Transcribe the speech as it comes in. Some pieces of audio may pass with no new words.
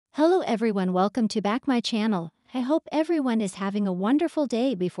Hello everyone, welcome to back my channel. I hope everyone is having a wonderful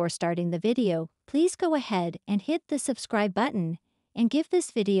day. Before starting the video, please go ahead and hit the subscribe button and give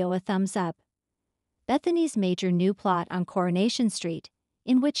this video a thumbs up. Bethany's major new plot on Coronation Street,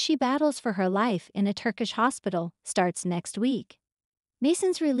 in which she battles for her life in a Turkish hospital, starts next week.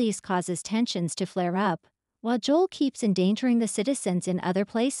 Mason's release causes tensions to flare up, while Joel keeps endangering the citizens in other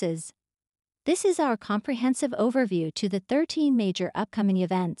places. This is our comprehensive overview to the 13 major upcoming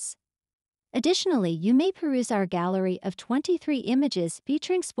events. Additionally, you may peruse our gallery of 23 images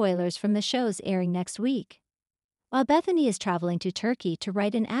featuring spoilers from the shows airing next week. While Bethany is traveling to Turkey to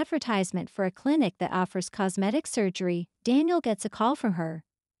write an advertisement for a clinic that offers cosmetic surgery, Daniel gets a call from her.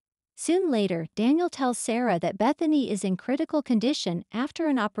 Soon later, Daniel tells Sarah that Bethany is in critical condition after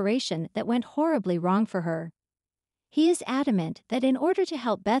an operation that went horribly wrong for her. He is adamant that in order to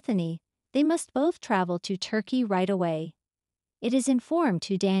help Bethany, they must both travel to Turkey right away. It is informed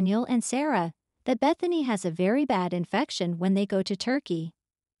to Daniel and Sarah that Bethany has a very bad infection when they go to Turkey.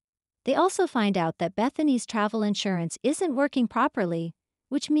 They also find out that Bethany's travel insurance isn't working properly,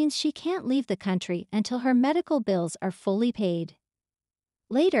 which means she can't leave the country until her medical bills are fully paid.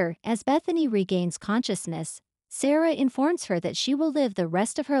 Later, as Bethany regains consciousness, Sarah informs her that she will live the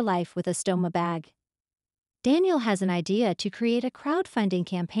rest of her life with a stoma bag. Daniel has an idea to create a crowdfunding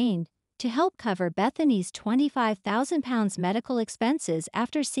campaign to help cover Bethany's £25,000 medical expenses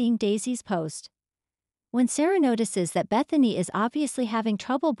after seeing Daisy's post. When Sarah notices that Bethany is obviously having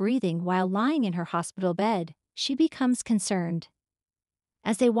trouble breathing while lying in her hospital bed, she becomes concerned.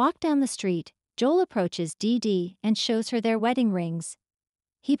 As they walk down the street, Joel approaches Dee Dee and shows her their wedding rings.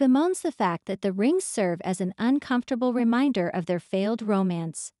 He bemoans the fact that the rings serve as an uncomfortable reminder of their failed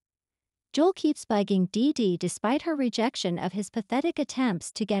romance. Joel keeps bugging Dee Dee despite her rejection of his pathetic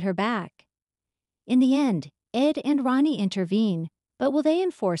attempts to get her back. In the end, Ed and Ronnie intervene, but will they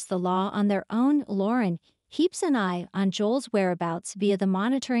enforce the law on their own? Lauren keeps an eye on Joel's whereabouts via the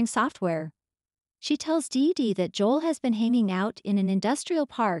monitoring software. She tells Dee Dee that Joel has been hanging out in an industrial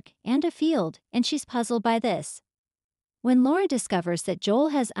park and a field, and she's puzzled by this. When Lauren discovers that Joel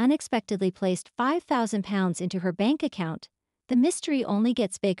has unexpectedly placed £5,000 into her bank account, the mystery only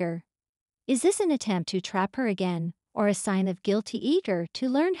gets bigger. Is this an attempt to trap her again, or a sign of guilty? Eager to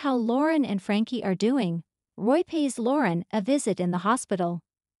learn how Lauren and Frankie are doing, Roy pays Lauren a visit in the hospital.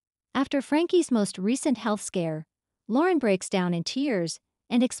 After Frankie's most recent health scare, Lauren breaks down in tears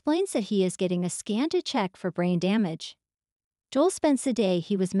and explains that he is getting a scan-to check for brain damage. Joel spends the day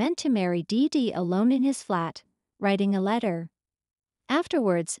he was meant to marry Dee Dee alone in his flat, writing a letter.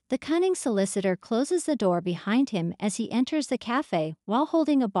 Afterwards, the cunning solicitor closes the door behind him as he enters the cafe while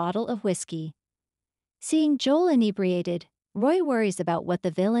holding a bottle of whiskey. Seeing Joel inebriated, Roy worries about what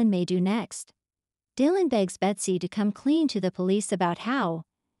the villain may do next. Dylan begs Betsy to come clean to the police about how,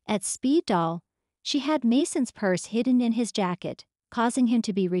 at Speed Doll, she had Mason's purse hidden in his jacket, causing him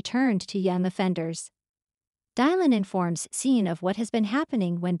to be returned to young offenders. Dylan informs Sean of what has been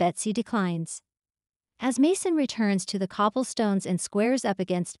happening when Betsy declines. As Mason returns to the cobblestones and squares up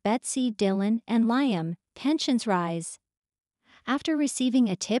against Betsy, Dylan, and Liam, tensions rise. After receiving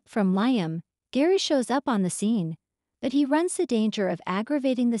a tip from Liam, Gary shows up on the scene, but he runs the danger of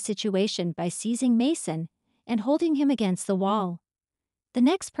aggravating the situation by seizing Mason and holding him against the wall. The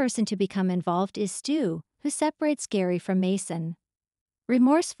next person to become involved is Stu, who separates Gary from Mason.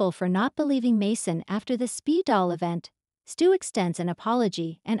 Remorseful for not believing Mason after the Speed Doll event, Stu extends an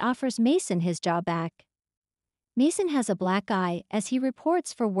apology and offers Mason his job back. Mason has a black eye as he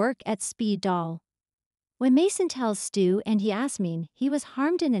reports for work at Speed Doll. When Mason tells Stu and Yasmin he was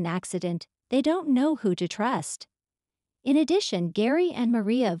harmed in an accident, they don't know who to trust. In addition, Gary and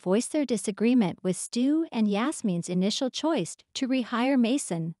Maria voice their disagreement with Stu and Yasmin's initial choice to rehire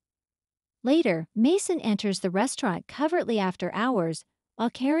Mason. Later, Mason enters the restaurant covertly after hours while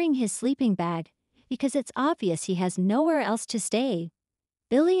carrying his sleeping bag because it's obvious he has nowhere else to stay.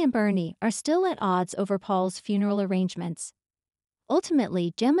 Billy and Bernie are still at odds over Paul's funeral arrangements.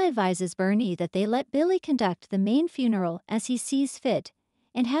 Ultimately, Gemma advises Bernie that they let Billy conduct the main funeral as he sees fit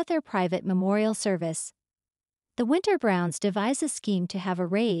and have their private memorial service. The Winter Browns devise a scheme to have a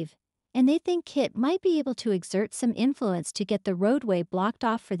rave, and they think Kit might be able to exert some influence to get the roadway blocked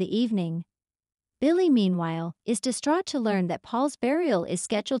off for the evening. Billy, meanwhile, is distraught to learn that Paul's burial is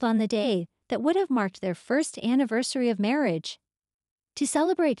scheduled on the day that would have marked their first anniversary of marriage. To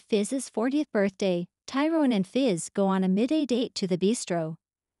celebrate Fizz's 40th birthday, Tyrone and Fizz go on a midday date to the bistro.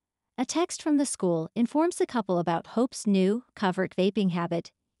 A text from the school informs the couple about Hope's new, covert vaping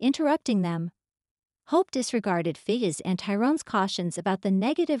habit, interrupting them. Hope disregarded Fizz and Tyrone's cautions about the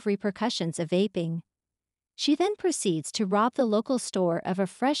negative repercussions of vaping. She then proceeds to rob the local store of a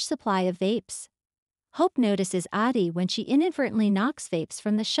fresh supply of vapes. Hope notices Adi when she inadvertently knocks vapes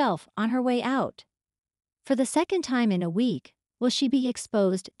from the shelf on her way out. For the second time in a week, will she be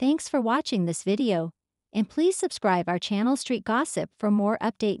exposed? Thanks for watching this video, and please subscribe our channel Street Gossip for more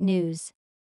update news.